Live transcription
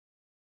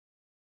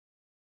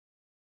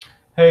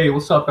Hey,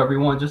 what's up,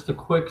 everyone? Just a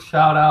quick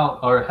shout out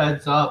or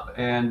heads up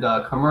and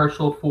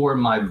commercial for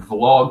my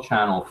vlog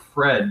channel,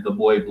 Fred the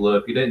Boy Blue.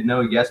 If you didn't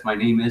know, yes, my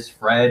name is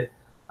Fred.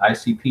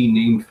 ICP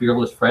named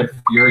Fearless Fred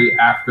Fury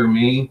after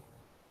me,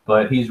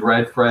 but he's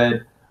Red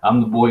Fred. I'm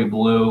the Boy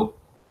Blue.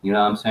 You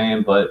know what I'm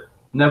saying? But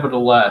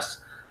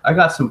nevertheless, I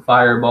got some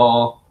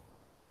Fireball,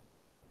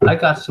 I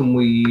got some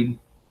weed,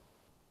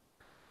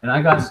 and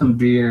I got some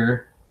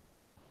beer.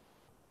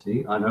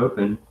 See,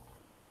 unopened.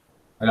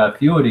 I got a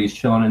few of these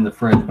chilling in the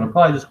fridge, but I'm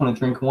probably just going to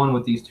drink one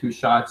with these two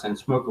shots and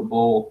smoke a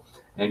bowl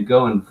and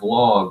go and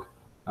vlog.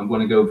 I'm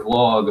going to go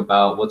vlog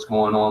about what's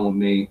going on with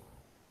me.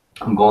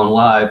 I'm going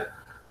live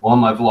on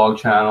my vlog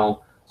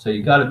channel, so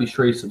you got to be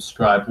sure you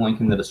subscribe.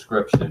 Link in the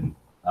description.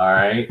 All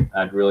right,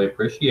 I'd really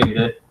appreciate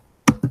it.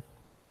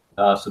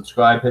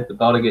 Subscribe, hit the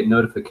bell to get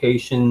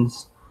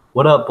notifications.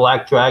 What up,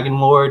 Black Dragon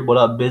Lord? What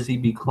up, Busy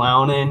Be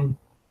Clownin'?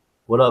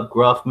 What up,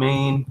 Gruff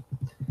Main?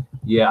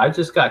 Yeah, I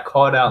just got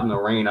caught out in the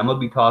rain. I'm going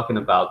to be talking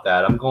about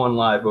that. I'm going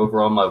live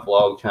over on my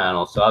vlog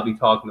channel, so I'll be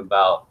talking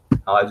about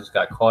how I just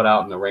got caught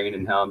out in the rain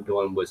and how I'm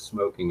doing with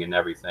smoking and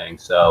everything.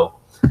 So,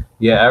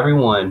 yeah,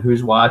 everyone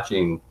who's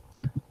watching,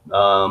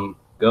 go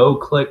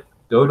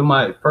to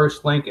my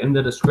first link in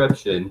the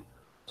description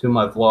to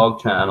my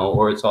vlog channel,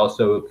 or it's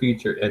also a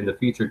feature in the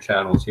featured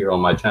channels here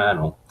on my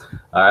channel.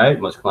 All right,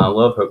 much clown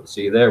love. Hope to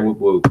see you there. Whoop,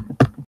 whoop.